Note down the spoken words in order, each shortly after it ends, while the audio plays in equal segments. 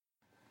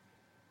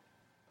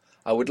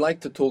I would like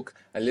to talk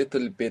a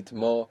little bit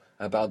more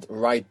about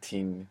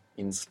writing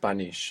in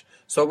Spanish.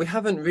 So we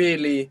haven't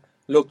really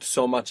looked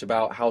so much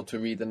about how to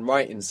read and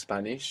write in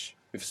Spanish.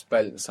 We've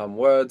spelled some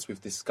words,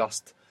 we've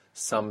discussed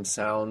some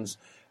sounds,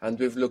 and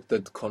we've looked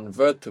at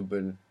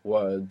convertible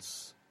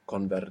words,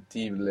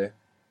 convertible,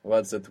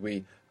 words that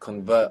we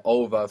convert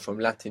over from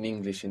Latin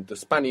English into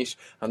Spanish,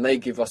 and they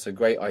give us a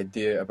great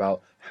idea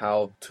about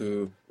how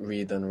to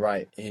read and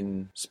write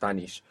in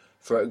Spanish.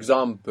 For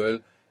example,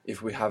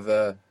 if we have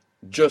a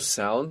j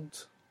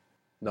sound,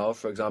 now,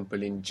 for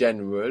example, in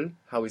general,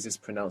 how is this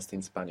pronounced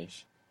in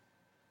Spanish?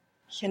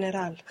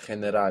 General.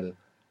 General.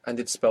 And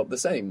it's spelled the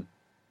same.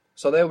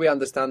 So there we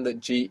understand that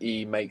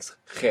GE makes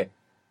G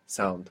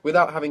sound.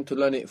 Without having to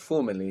learn it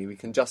formally, we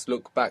can just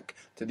look back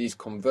to these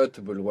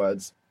convertible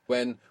words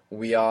when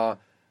we are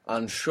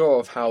unsure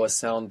of how a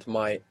sound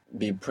might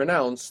be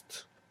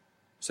pronounced.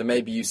 So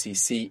maybe you see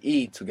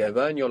CE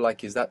together and you're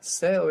like, is that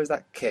C or is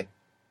that K?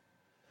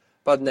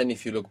 But then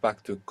if you look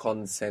back to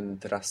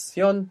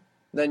concentración,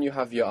 then you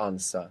have your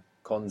answer.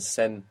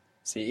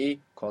 CE,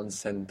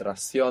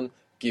 concentración,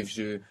 gives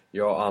you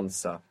your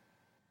answer.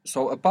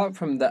 So apart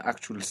from the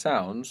actual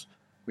sounds,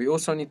 we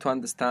also need to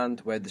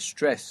understand where the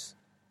stress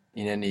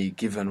in any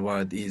given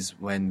word is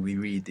when we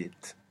read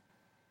it.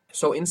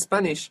 So in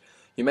Spanish,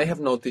 you may have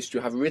noticed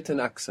you have written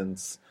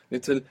accents,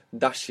 little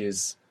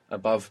dashes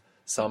above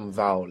some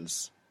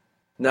vowels.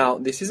 Now,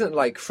 this isn't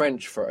like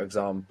French, for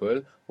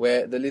example,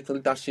 where the little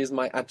dashes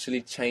might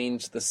actually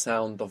change the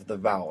sound of the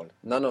vowel.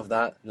 None of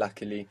that,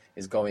 luckily,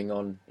 is going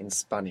on in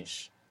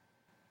Spanish.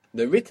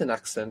 The written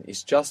accent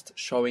is just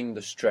showing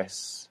the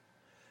stress.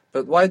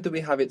 But why do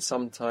we have it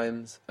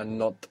sometimes and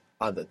not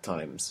other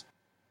times?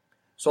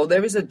 So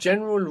there is a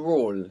general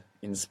rule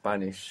in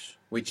Spanish,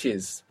 which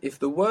is, if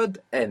the word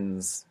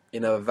ends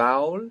in a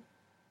vowel,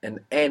 an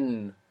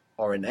N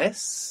or an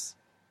S,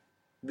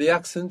 the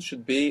accent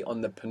should be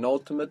on the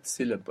penultimate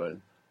syllable,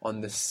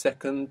 on the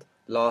second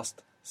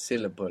last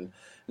syllable.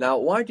 Now,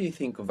 why do you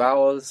think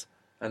vowels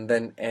and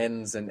then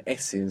N's and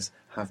S's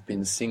have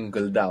been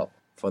singled out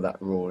for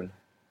that rule?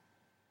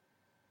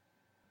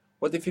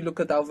 What if you look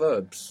at our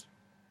verbs?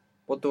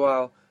 What do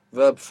our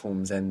verb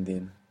forms end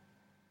in?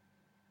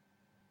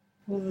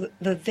 Well,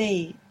 the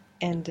they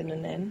end in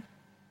an N.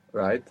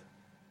 Right?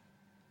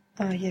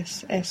 Ah,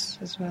 yes, S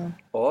as well.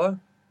 Or?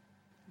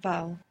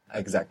 Vowel.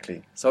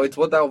 Exactly. So it's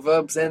what our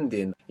verbs end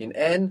in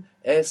N,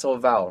 S, or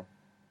vowel.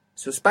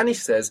 So Spanish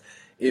says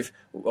if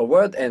a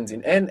word ends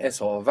in N,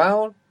 S, or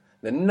vowel,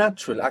 the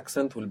natural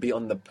accent will be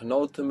on the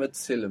penultimate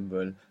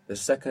syllable, the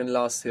second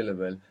last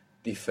syllable.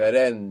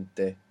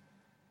 Diferente,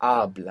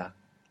 habla,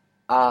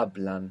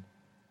 hablan,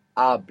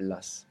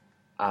 hablas,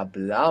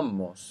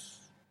 hablamos.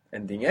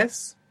 Ending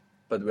S,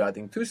 but we're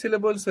adding two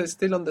syllables, so it's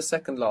still on the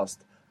second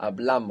last.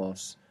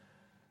 Hablamos.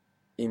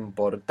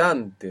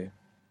 Importante,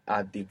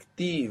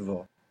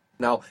 adictivo.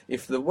 Now,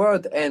 if the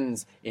word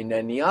ends in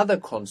any other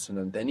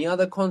consonant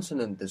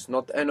that's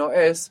not N or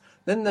S,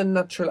 then the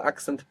natural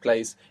accent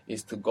place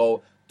is to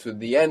go to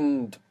the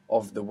end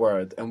of the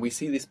word. And we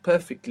see this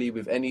perfectly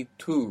with any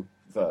to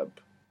verb.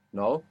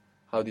 No?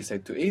 How do you say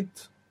to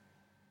eat?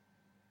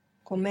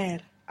 Comer.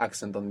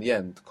 Accent on the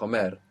end.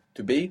 Comer.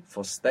 To be,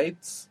 for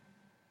states.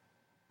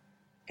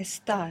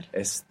 Estar.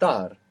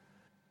 Estar.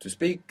 To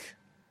speak.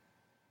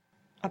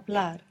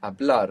 Hablar.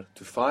 Hablar.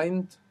 To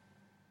find.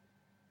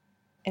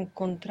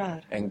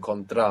 Encontrar.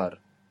 Encontrar.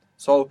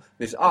 So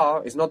this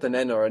R is not an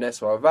N or an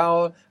S or a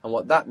vowel, and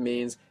what that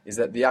means is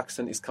that the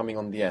accent is coming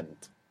on the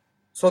end.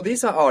 So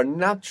these are our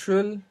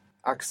natural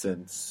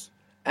accents.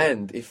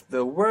 And if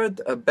the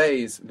word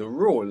obeys the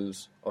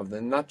rules of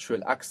the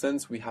natural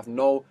accents, we have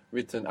no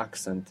written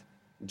accent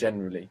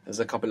generally. There's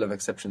a couple of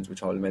exceptions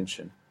which I'll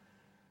mention.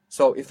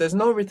 So if there's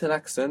no written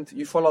accent,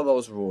 you follow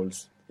those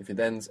rules. If it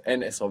ends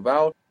N, S, or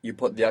vowel, you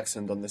put the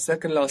accent on the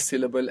second last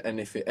syllable, and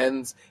if it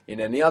ends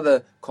in any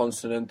other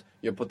consonant,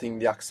 you're putting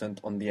the accent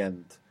on the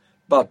end.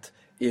 But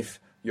if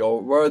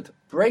your word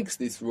breaks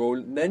this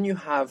rule, then you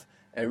have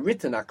a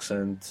written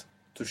accent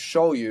to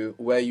show you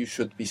where you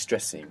should be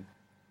stressing.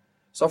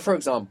 So, for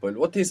example,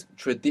 what is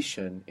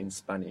tradition in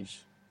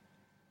Spanish?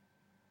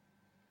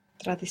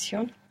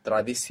 Tradición.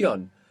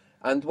 Tradición.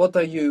 And what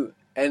are you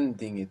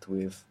ending it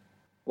with?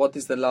 What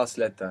is the last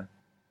letter?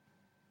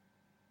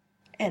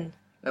 N.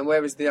 And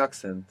where is the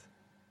accent?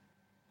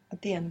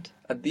 At the end.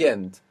 At the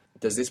end.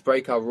 Does this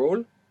break our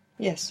rule?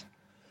 Yes.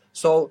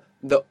 So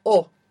the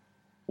O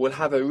will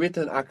have a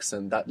written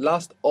accent. That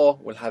last O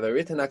will have a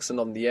written accent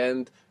on the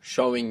end,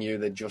 showing you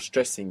that you're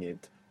stressing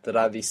it.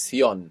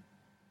 Tradición.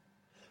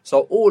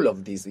 So all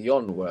of these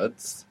ion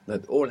words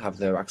that all have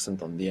their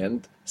accent on the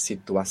end,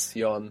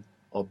 situación,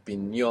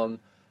 opinión,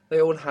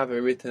 they all have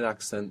a written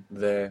accent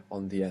there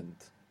on the end.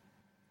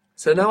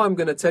 So now I'm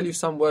going to tell you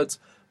some words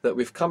that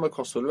we've come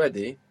across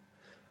already,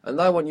 and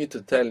I want you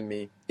to tell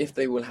me if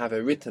they will have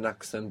a written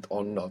accent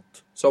or not.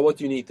 So what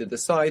you need to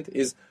decide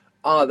is,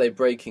 are they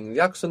breaking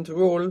the accent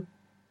rule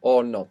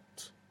or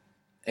not?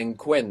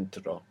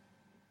 Encuentro.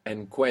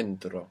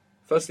 Encuentro.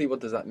 Firstly,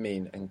 what does that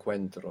mean,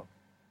 encuentro?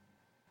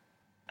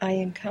 I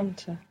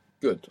encounter.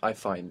 Good, I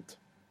find.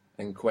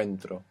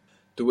 encuentro.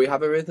 Do we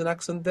have a written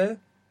accent there?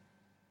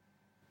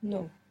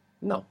 No.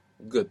 No.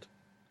 Good.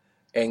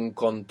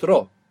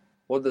 Encontró.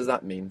 What does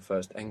that mean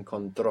first?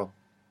 Encontró.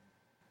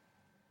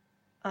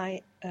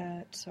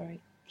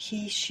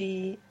 He,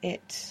 she,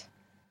 it,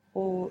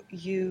 or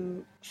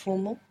you,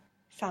 formal,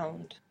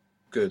 found.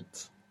 Good.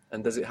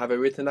 And does it have a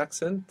written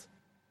accent?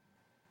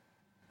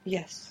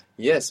 Yes.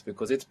 Yes,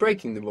 because it's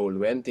breaking the rule.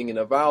 We're ending in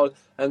a vowel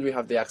and we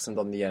have the accent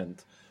on the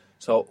end.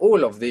 So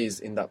all of these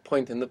in that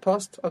point in the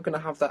past are going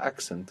to have that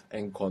accent.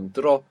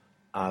 Encontró,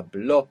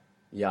 habló,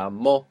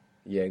 llamó,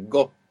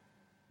 llegó.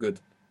 Good.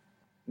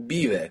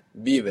 Vive,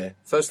 vive.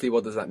 Firstly,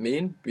 what does that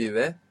mean?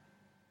 Vive.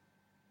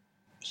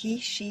 He,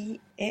 she,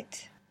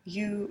 it,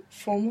 you,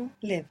 formal,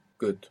 live.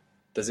 Good.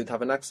 Does it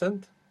have an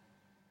accent?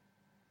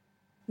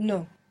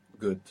 No.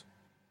 Good.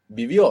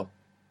 Vivió.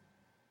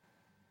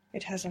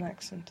 It has an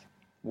accent.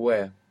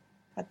 Where?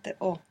 At the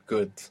O.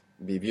 Good.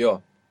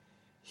 Vivió.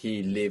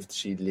 He lived,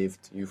 she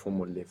lived, you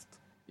formal lived.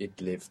 It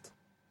lived.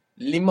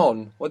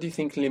 Limón. What do you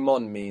think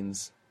limón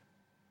means?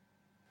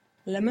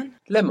 Lemon?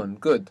 Lemon,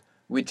 good.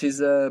 Which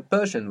is a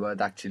Persian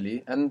word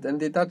actually, and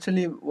it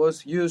actually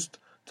was used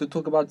to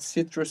talk about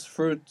citrus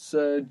fruits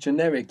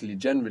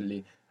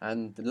generally,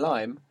 and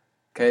lime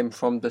came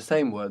from the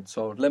same word,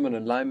 so lemon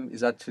and lime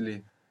is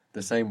actually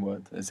the same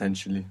word,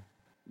 essentially.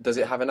 Does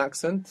it have an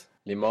accent?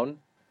 Limón?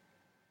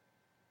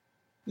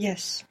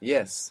 Yes.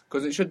 Yes,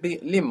 because it should be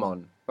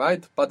limón,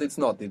 right? But it's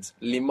not, it's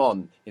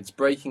limón. It's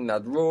breaking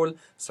that rule,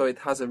 so it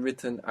has a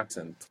written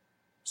accent.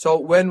 So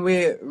when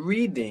we're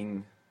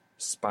reading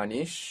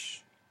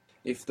Spanish,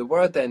 if the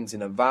word ends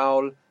in a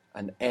vowel,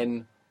 an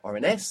N or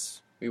an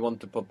S, we want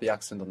to put the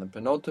accent on the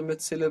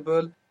penultimate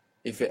syllable.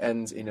 If it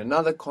ends in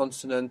another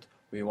consonant,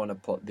 we want to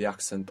put the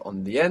accent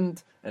on the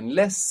end,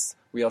 unless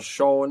we are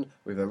shown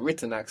with a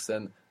written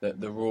accent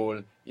that the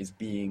rule is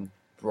being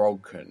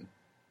broken.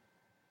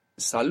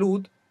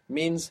 Salud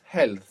means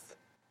health,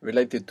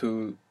 related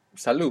to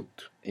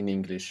salute in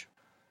English.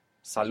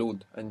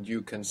 Salud, and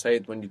you can say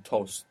it when you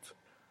toast.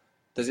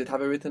 Does it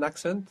have a written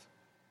accent?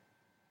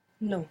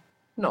 No.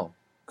 No.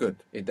 Good.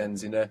 It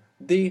ends in a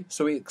D,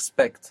 so we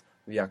expect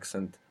the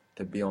accent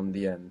to be on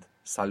the end.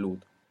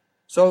 Salud.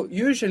 So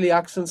usually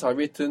accents are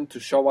written to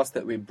show us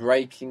that we're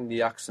breaking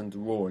the accent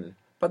rule.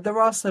 But there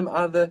are some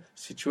other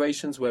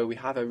situations where we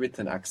have a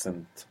written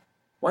accent.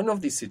 One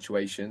of these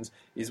situations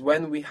is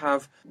when we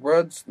have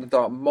words that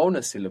are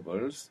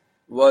monosyllables,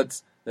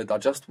 words that are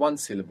just one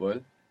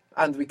syllable,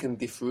 and we can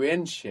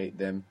differentiate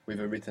them with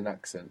a written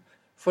accent.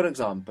 For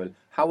example,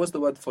 how was the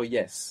word for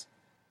yes?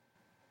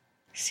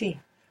 Sí.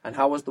 And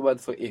how was the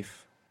word for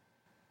if?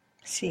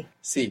 Sí.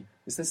 Sí.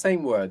 It's the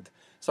same word.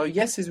 So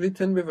yes is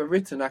written with a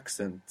written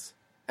accent,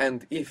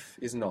 and if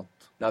is not.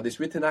 Now this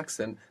written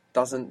accent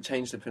doesn't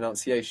change the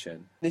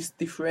pronunciation. This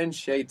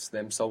differentiates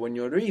them, so when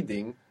you're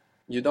reading,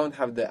 you don't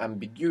have the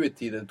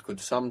ambiguity that could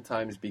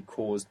sometimes be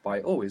caused by,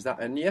 oh, is that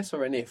an yes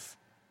or an if?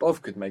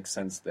 Both could make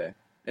sense there,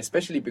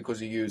 especially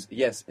because you use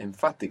yes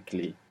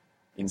emphatically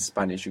in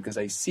Spanish. You can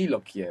say, sí lo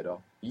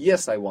quiero,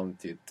 yes I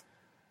want it.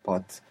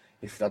 But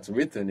if that's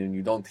written and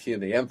you don't hear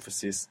the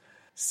emphasis,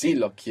 sí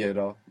lo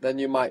quiero, then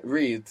you might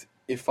read,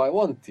 if I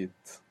want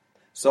it.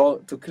 So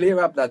to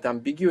clear up that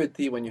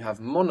ambiguity, when you have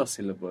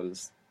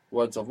monosyllables,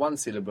 words of one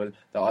syllable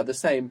that are the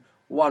same,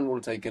 one will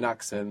take an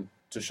accent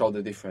to show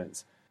the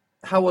difference.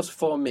 How was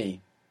for me?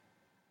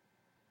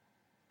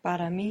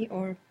 Para mí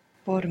or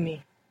por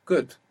mí.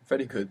 Good,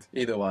 very good.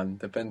 Either one,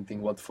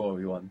 depending what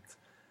for you want.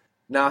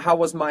 Now, how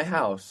was my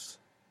house?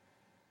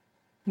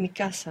 Mi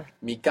casa.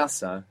 Mi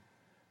casa.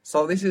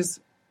 So this is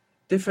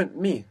different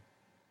me.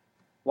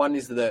 One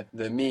is the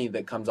me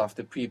that comes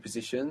after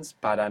prepositions,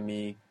 para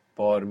mí,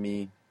 por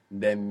mí,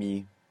 de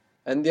mí.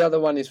 And the other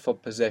one is for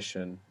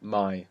possession,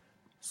 my.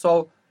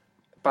 So,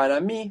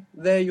 para mí,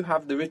 there you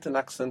have the written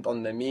accent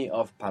on the me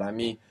of para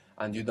mí,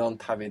 and you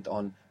don't have it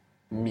on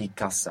mi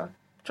casa,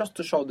 just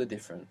to show the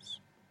difference.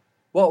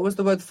 What was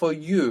the word for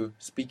you,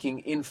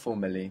 speaking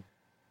informally?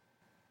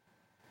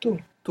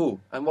 Tú. Tu.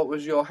 And what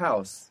was your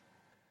house?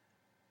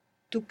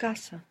 Tu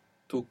casa.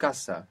 Tu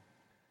casa.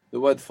 The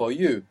word for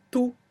you,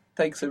 tu,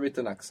 takes a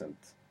written accent.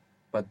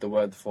 But the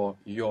word for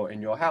your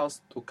in your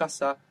house, tu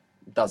casa,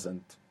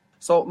 doesn't.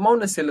 So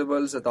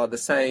monosyllables that are the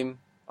same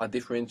are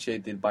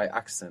differentiated by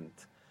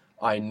accent.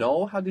 I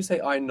know, how do you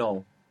say I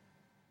know?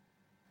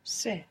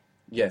 Sé.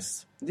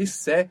 Yes, this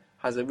se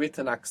has a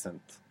written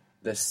accent.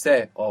 The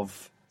se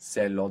of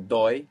se lo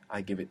doy,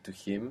 I give it to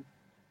him.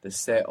 The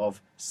se of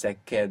se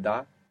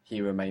queda, he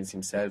remains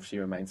himself, she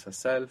remains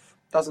herself,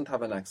 doesn't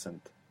have an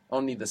accent.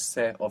 Only the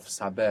se of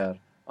saber,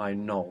 I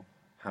know,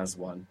 has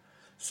one.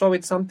 So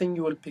it's something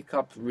you will pick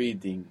up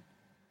reading.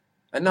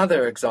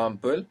 Another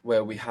example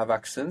where we have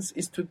accents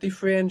is to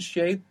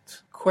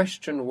differentiate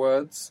question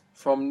words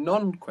from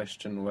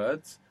non-question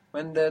words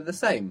when they're the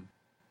same.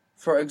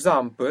 For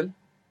example,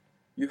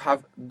 you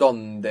have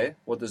donde.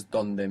 What does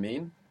donde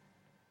mean?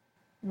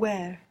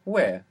 Where.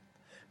 Where.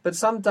 But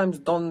sometimes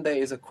donde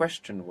is a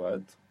question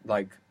word,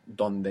 like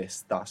donde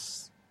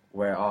estás?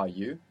 Where are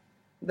you?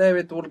 There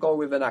it will go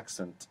with an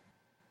accent.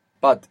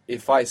 But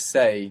if I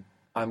say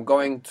I'm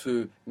going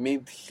to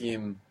meet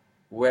him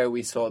where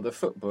we saw the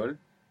football,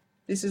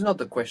 this is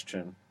not a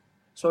question.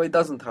 So it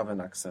doesn't have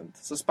an accent.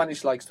 So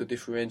Spanish likes to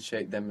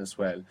differentiate them as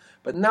well.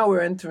 But now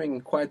we're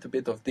entering quite a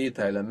bit of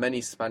detail, and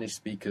many Spanish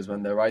speakers,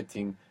 when they're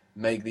writing,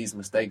 make these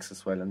mistakes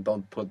as well and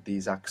don't put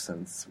these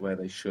accents where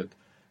they should.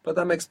 But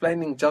I'm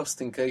explaining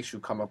just in case you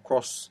come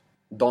across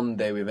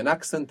donde with an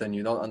accent and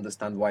you don't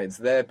understand why it's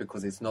there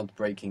because it's not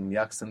breaking the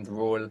accent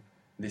rule.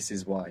 This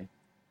is why.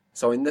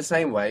 So in the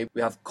same way,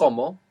 we have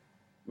como,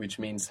 which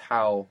means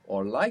how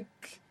or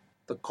like.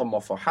 The como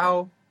for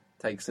how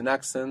takes an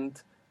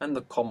accent, and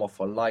the como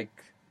for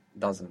like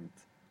doesn't.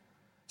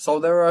 So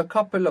there are a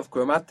couple of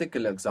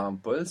grammatical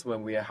examples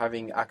when we are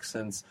having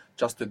accents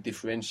just to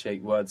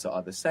differentiate words that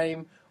are the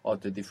same, or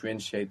to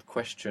differentiate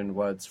question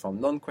words from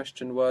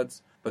non-question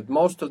words, but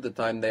most of the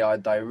time they are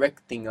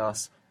directing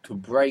us to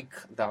break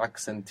the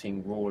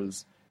accenting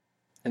rules.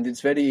 And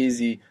it's very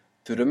easy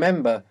to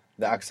remember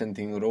the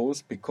accenting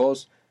rules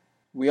because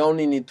we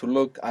only need to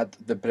look at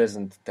the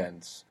present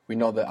tense. We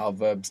know that our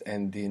verbs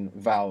end in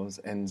vowels,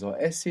 ends, or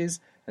s's,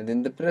 and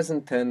in the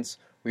present tense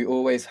we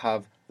always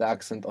have the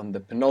accent on the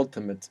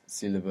penultimate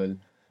syllable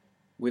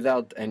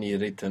without any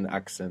written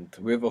accent,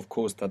 with of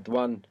course that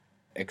one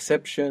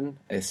exception,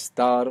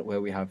 estar,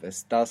 where we have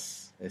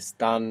estás,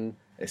 están,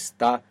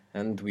 está,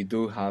 and we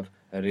do have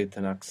a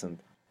written accent.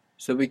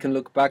 So we can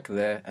look back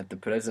there at the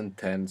present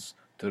tense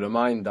to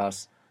remind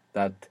us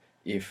that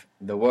if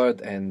the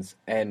word ends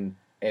n,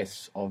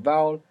 s, or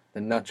vowel,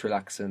 the natural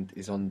accent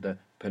is on the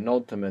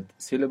penultimate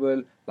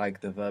syllable,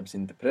 like the verbs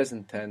in the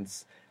present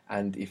tense,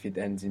 and if it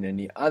ends in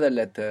any other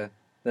letter,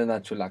 the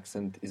natural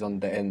accent is on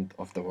the end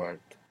of the word.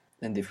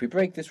 And if we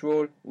break this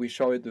rule, we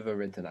show it with a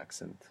written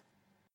accent.